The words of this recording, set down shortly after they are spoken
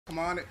Come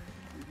on.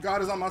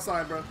 God is on my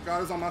side, bro.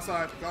 God is on my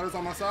side. God is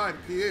on my side.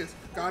 He is.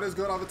 God is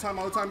good all the time.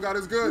 All the time, God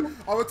is good.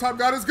 All the time,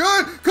 God is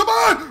good. Come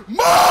on.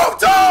 Move,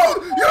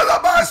 dude. You're the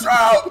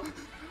maestro.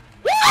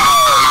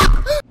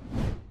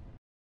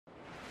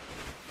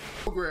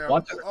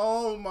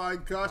 Oh my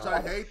gosh,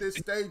 I hate this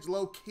stage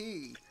low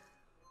key.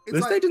 It's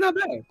this stage is not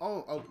bad.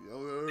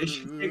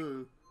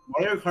 Mario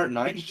Kart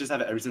 9 should just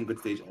have every single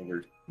good stage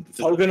ever.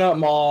 Coconut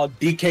Mall,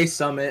 DK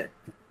Summit,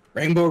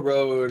 Rainbow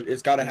Road.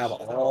 It's gotta have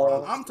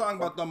all. I'm talking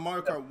about the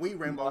Mario Kart Wii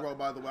Rainbow Road,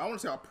 by the way. I want to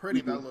see how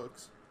pretty that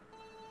looks.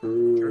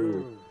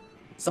 True.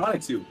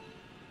 Sonic 2.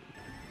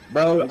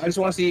 Bro, I just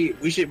want to see.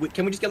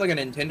 Can we just get like a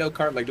Nintendo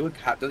Kart? Like,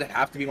 does it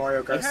have to be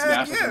Mario Kart?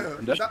 Heck yeah.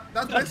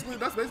 That's basically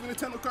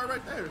Nintendo Kart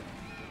right there.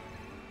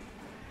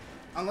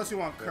 Unless you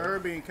want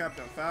Kirby and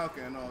Captain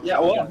Falcon. Yeah,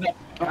 well,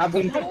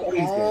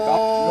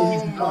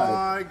 oh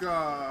my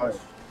gosh.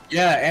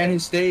 Yeah, and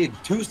his stage,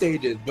 2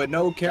 stages, but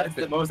no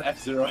character. That's the most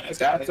F-Zero.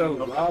 That's a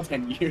lot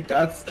 10 years.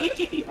 That's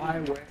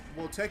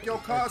We'll take your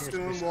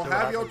costume, we'll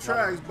have your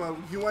tracks, but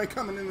you ain't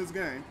coming in this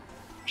game.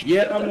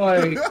 Yeah, I'm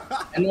like,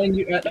 and then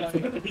you.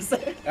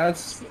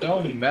 That's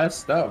so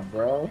messed up,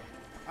 bro.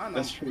 I know.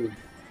 That's true.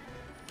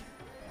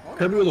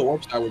 Kirby with a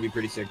warp star would be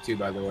pretty sick too,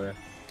 by the way.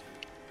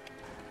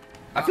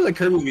 I feel like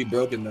Kirby would be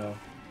broken though.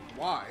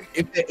 Why?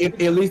 If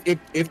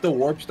the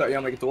warp star, yeah,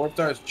 I'm like if the warp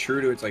star is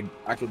true to its like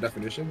actual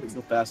definition, It's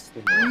the fastest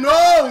thing.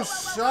 No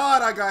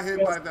shot! I got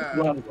hit by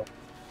that.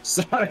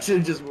 Sonic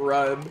should just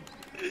run.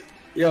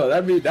 Yo,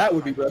 that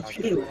would be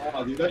broken.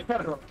 Wow, dude,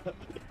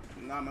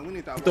 Nah, man, we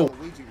need that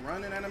Luigi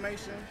running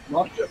animation.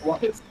 Why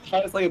is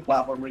it like a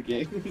platformer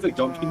game? He's like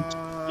jumping.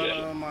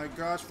 Oh my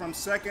gosh, from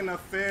 2nd to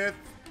 5th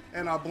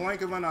in a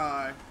blink of an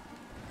eye.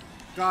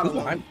 God, I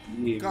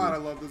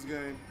love this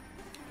game.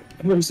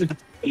 And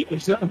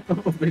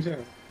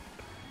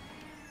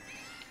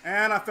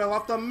I fell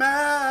off the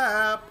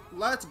map.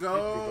 Let's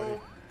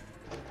go.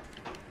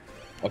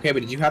 Okay,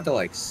 but did you have to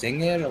like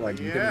sing it or like?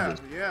 Yeah,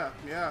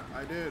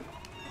 I did.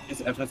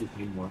 It's F has a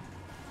pain more.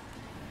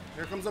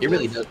 Here comes the It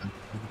really doesn't.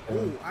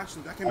 Oh,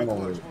 actually, that can be clutch.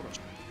 Hold on.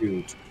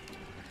 Huge.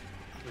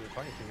 The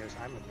funny thing is,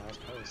 I'm in last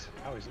place.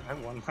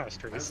 I'm one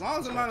last race. As long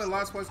as I'm not in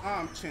last place,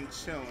 I'm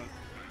chilling.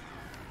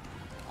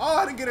 Oh,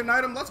 I didn't get an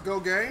item. Let's go,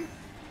 game.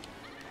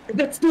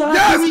 That's not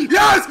Yes!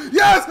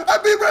 I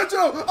beat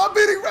Retro! I'm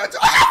beating Retro!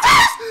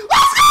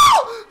 Let's go!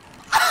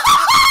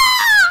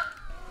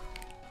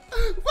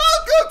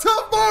 Welcome to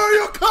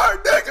Mario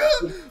Kart, nigga!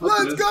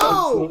 Let's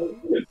go!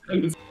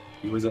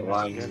 He wasn't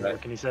lying.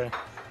 What can you say?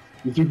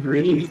 He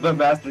really is the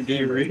master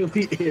gamer. He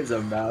really is a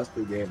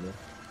master gamer.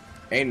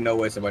 Ain't no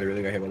way somebody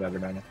really got hit with that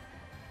banana.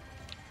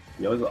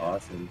 Yo, was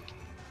awesome.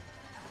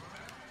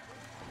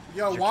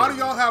 Yo, why do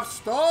y'all have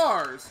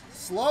stars?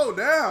 Slow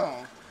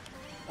down.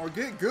 Or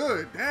get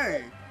good,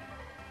 dang.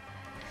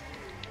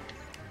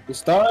 The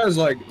star is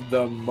like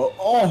the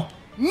No!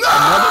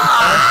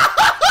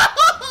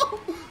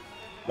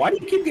 Why do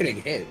you keep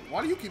getting hit?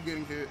 Why do you keep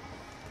getting hit?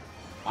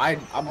 I'm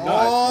not.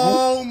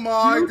 Oh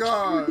my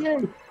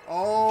god.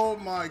 Oh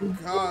my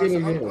gosh.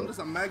 I'm just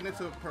a magnet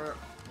to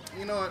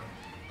you know what?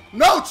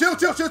 No, chill.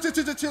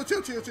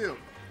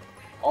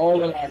 Oh,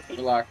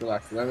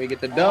 relax. Let me get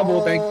the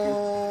double, thank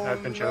you.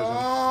 I've been chosen.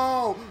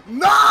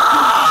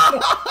 No!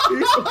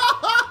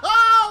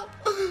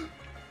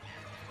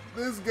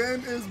 This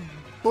game is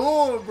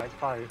bull, bro.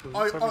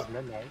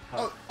 Midnight.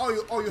 You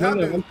have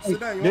to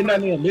sit down.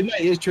 Midnight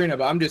is Trina,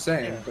 but I'm just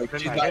saying. Yeah, like,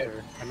 she's not,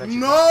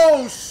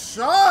 no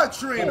shot,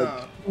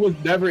 Trina. She was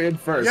never in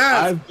first.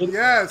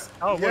 Yes.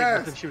 Oh, wait,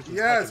 I think she was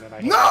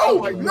second,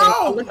 No! I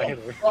hit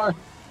her.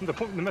 The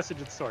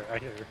message is sorry, I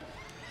hit her.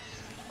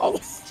 Oh.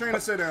 Trina,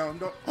 sit down.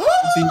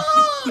 See,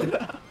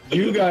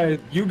 you guys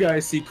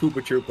see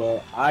Koopa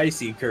Troopa. I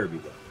see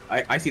Kirby.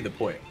 I see the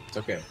point. It's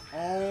okay.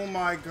 Oh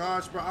my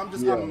gosh, bro. I'm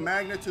just a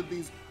magnet to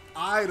these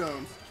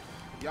items.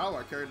 Y'all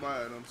are carried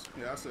by items.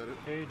 Yeah, I said it.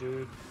 Hey,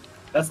 dude.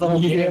 That's the whole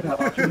game.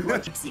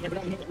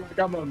 Like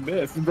I'm a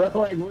miss, bro.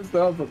 Like, what's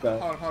up with that?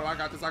 Hold on, I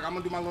got this. Like, I'm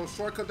gonna do my little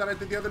shortcut that I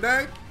did the other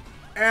day.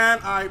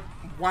 And I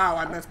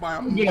missed by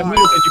a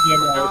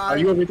mile. Are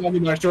you ever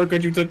talking about a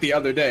shortcut you took the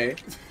other day?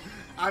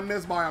 I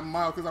missed by a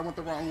mile because I went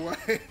the wrong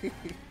way.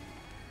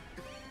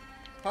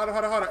 Hold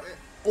on.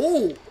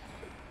 Oh!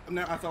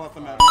 Now I fell off the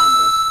map.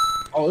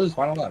 Oh, this is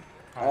final lap.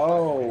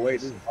 Oh,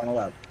 wait, this is final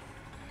lap.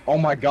 Oh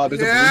my god,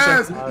 there's a blue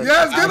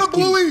Yes, get him,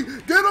 Bluey!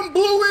 Get him,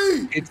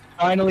 Bluey! It's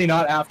finally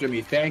not after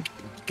me, thank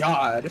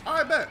God.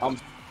 I bet.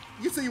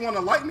 You say you want a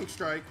lightning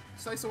strike.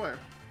 Say swear.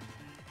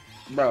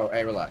 Bro,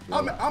 hey, relax.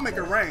 I'll make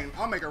it rain.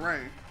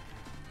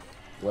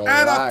 Well,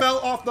 and I fell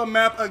off the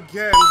map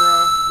again,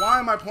 bro. Why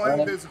am I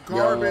playing this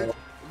garbage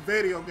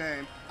video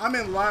game? I'm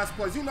in last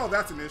place. You know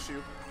that's an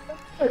issue.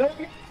 I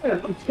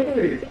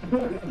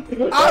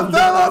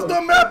fell off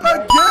the map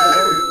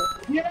again!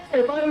 Yeah,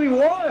 I finally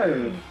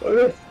won!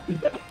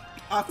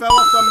 I fell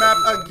off the map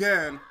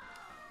again.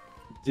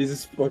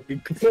 Jesus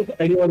fucking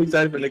anyone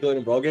excited for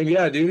Nickelodeon Brawl game?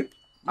 Yeah, dude.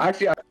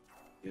 Actually,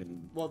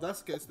 well,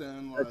 that's the case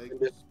then, like...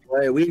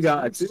 We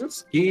got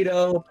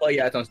Mosquito. Oh,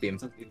 yeah, it's on Steam.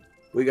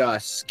 We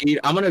got Skeet.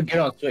 I'm gonna get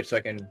on Switch so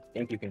I can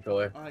GameCube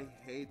controller. I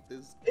hate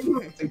this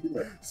game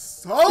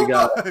so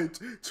much.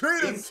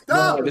 Trina,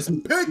 stop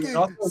picking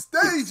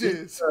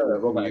stages.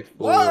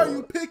 Why are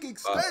you picking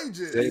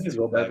stages? 6,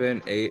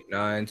 7, 8,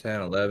 9,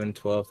 10, 11,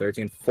 12,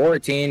 13,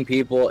 14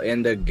 people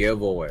in the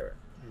giveaway.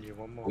 Yeah,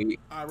 one more.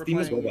 Steam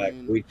is go back.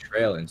 We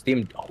trailing.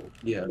 Steam. Oh,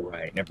 Yeah.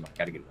 right. Never mind.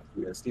 Gotta get one.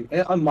 Yeah, Steam.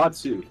 And on mod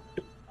 2.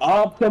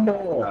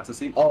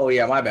 Optimal. Oh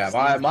yeah, my bad.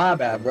 My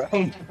bad, bro.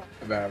 My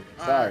bad.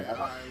 Sorry. All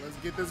right, let's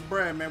get this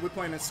bread, man. We're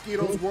playing in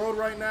Skeeto's World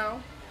right now.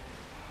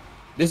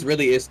 This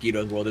really is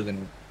Skeeto's world, isn't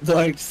it?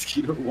 Like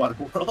Skeeto Water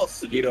World.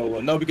 Skeeto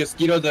world. No, because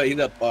Skeeto's he's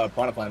a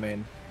Piranha Plant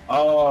main.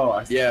 Oh,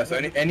 I see. Yeah. So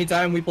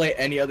anytime we play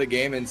any other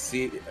game and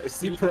see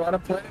Piranha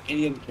Plant,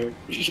 Indian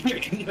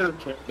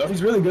character. no,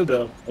 he's really good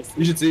though.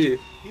 You should see.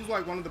 He's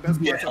like one of the best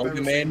players I've ever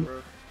seen, man.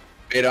 bro.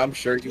 Wait, I'm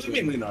sure You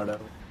mean Leonardo?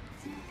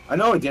 I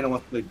know Dana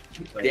wants to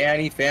play.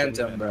 Danny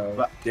Phantom, bro.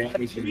 But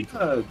Danny Team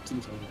Phantom.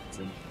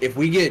 Phantom. If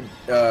we get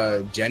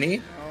Jenny,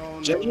 Oh,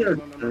 no, Jenny no, or-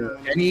 no, no, no, no,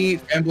 no, any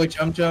no. Fanboy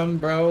Chum Chum,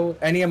 bro,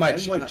 any of my,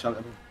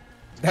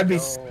 that'd be.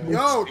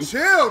 Yo,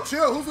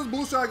 chill. Who's this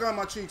blue shot got on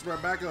my cheeks, bro?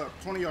 Back up.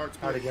 20 yards,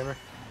 Howdy, please. gamer.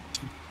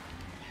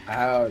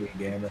 Howdy,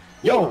 gamer.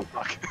 Yo,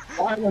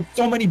 I have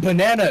so many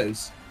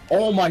bananas.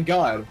 Oh my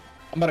god.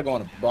 I'm about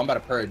to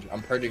purge.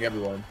 I'm purging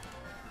everyone.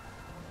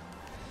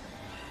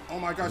 Oh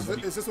my gosh,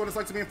 is this what it's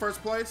like to be in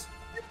first place?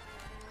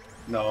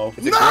 No.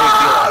 It's a No,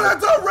 great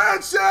that's a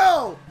red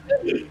shell!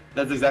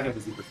 That's exactly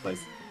the secret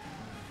place.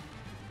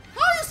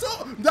 How you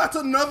so? That's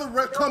another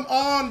red. Come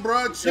on,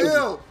 bro.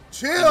 Chill,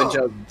 I've been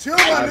chosen. chill,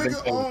 my I've been nigga.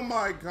 chosen. Oh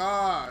my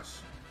gosh.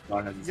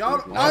 Ron has his Y'all,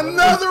 secret.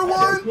 another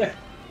one?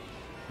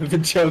 I've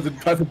been chosen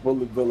by the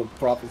bullet bill of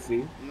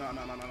prophecy. No.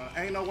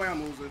 Ain't no way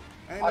I'm losing.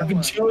 Ain't I've no been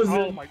way. chosen.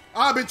 Oh my.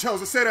 I've been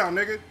chosen. Sit down,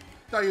 nigga.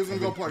 Thought you was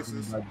gonna go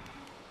places.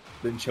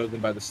 Been chosen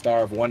by the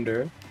Star of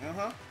Wonder.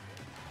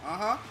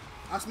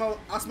 I smell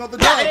the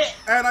dog,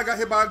 and I got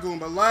hit by a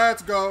Goomba.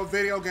 Let's go.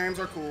 Video games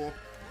are cool.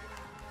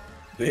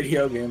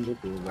 Video games are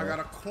cool, bro. I got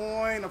a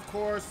coin, of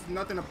course.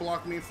 Nothing to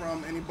block me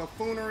from any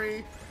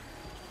buffoonery.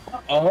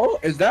 Oh,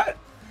 is that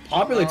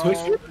popular Twitch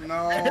stream?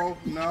 No,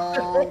 it's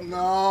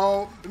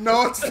not.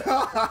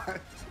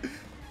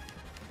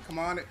 Come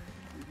on.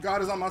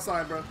 God is on my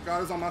side, bro.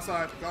 God is on my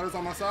side. God is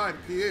on my side.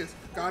 He is.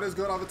 God is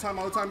good all the time.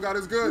 All the time, God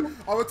is good.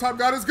 All the time,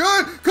 God is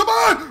good. Come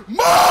on.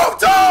 Move,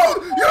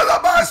 dude. You're the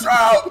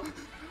mushroom.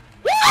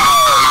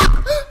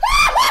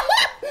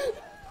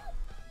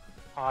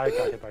 I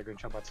got hit by a green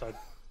jump outside.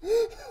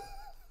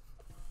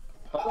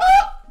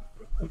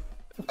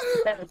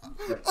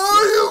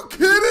 Are you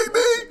kidding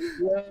me?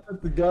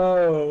 Let's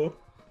go.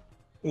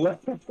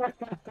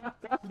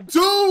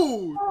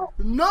 Dude,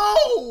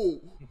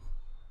 no.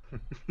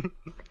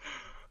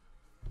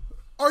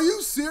 Are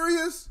you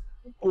serious?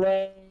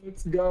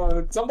 Let's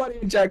go. Somebody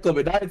in chat clip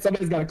it.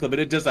 Somebody's gotta clip it.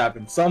 It just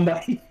happened.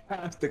 Somebody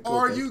has to clip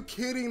Are it. you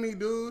kidding me,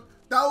 dude?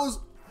 That was,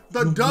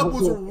 the dub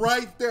was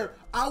right there.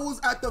 I was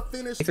at the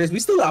finish. We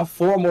still got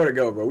 4 more to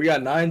go, bro. We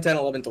got 9, 10,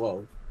 11,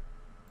 12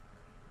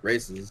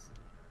 races.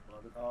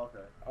 Oh, okay.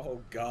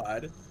 Oh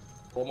god.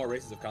 4 more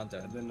races of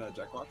content. And then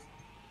Jackbox?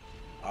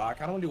 I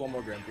kind of want to do 1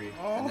 more Grand Prix.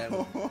 And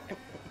then...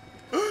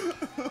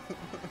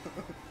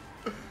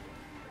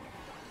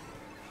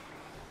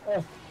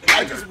 Oh.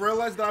 I just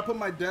realized that I put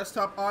my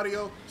desktop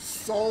audio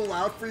so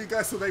loud for you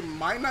guys, so they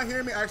might not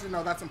hear me. Actually,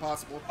 no, that's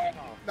impossible.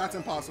 That's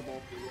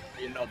impossible.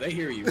 You know, they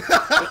hear you.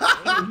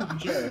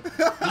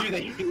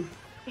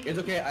 It's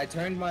okay. I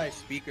turned my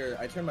speakers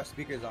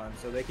on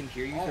so they can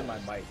hear you through my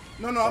mic.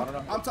 No,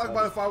 So I'm talking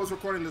about if I was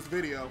recording this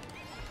video.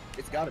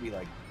 It's got to be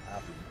like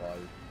half the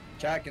quality.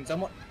 Chat, can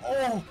someone?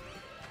 Oh,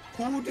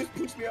 who just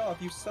pushed me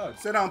off? You suck.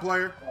 Sit down,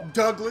 player.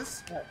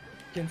 Douglas.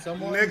 Can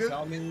someone Nigga.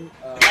 tell me?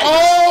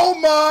 Oh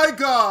my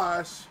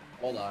gosh.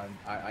 Hold on,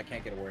 I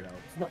can't get a word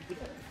out.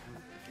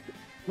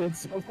 Can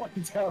someone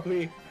tell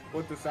me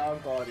what the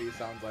sound quality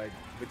sounds like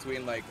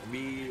between like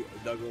me,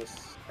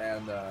 Douglas,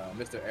 and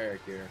Mr.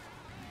 Eric here,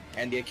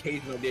 and the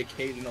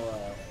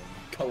occasional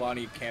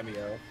Kalani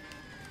cameo?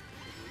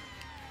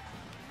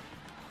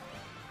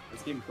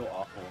 This game's so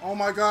awful. Oh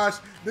my gosh.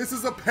 This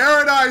is a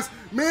paradise.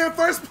 Me in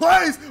first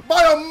place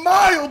by a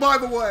mile, by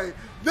the way.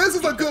 This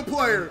is a good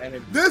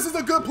player. This is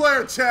a good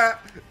player,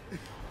 chat.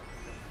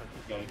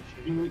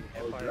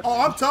 Oh,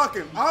 I'm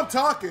talking.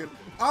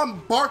 I'm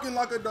barking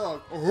like a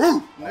dog.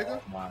 Ooh, nigga.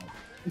 Oh, my.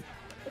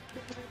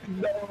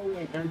 No,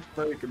 Eric's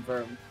furry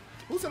confirmed.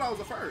 Who said I was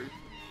a furry?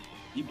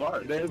 He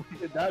barred.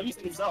 He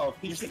said himself.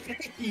 He said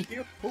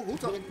Who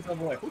told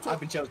I've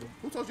been chosen.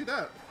 Who told you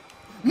that?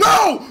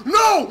 No!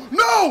 No!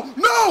 No!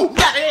 No!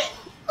 Got it!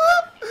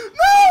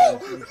 No!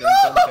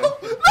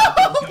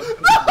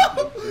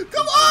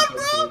 Come on,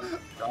 bro!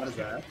 God is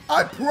that?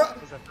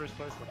 Was that first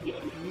place?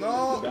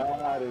 No.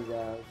 God is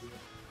ass.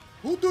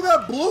 Who threw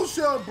that blue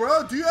shell,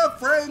 bro? Do you have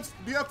friends?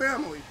 Do you have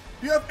family?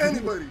 Do you have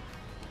anybody?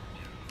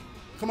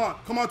 Come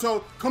on,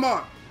 Toad. Come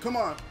on.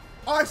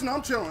 Oh, actually, no,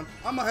 I'm chilling.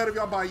 I'm ahead of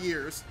y'all by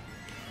years.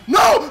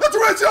 No! That's a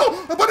red shell!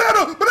 A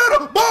banana!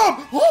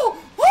 Bomb! Oh!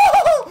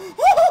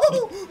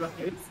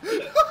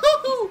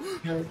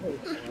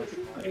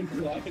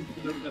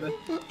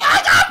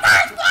 I got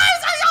first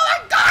place! I yell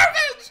at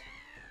garbage!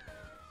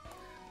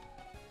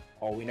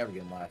 Oh, we never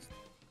get last.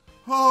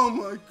 Oh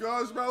my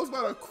gosh, bro, I was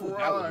about to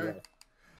cry.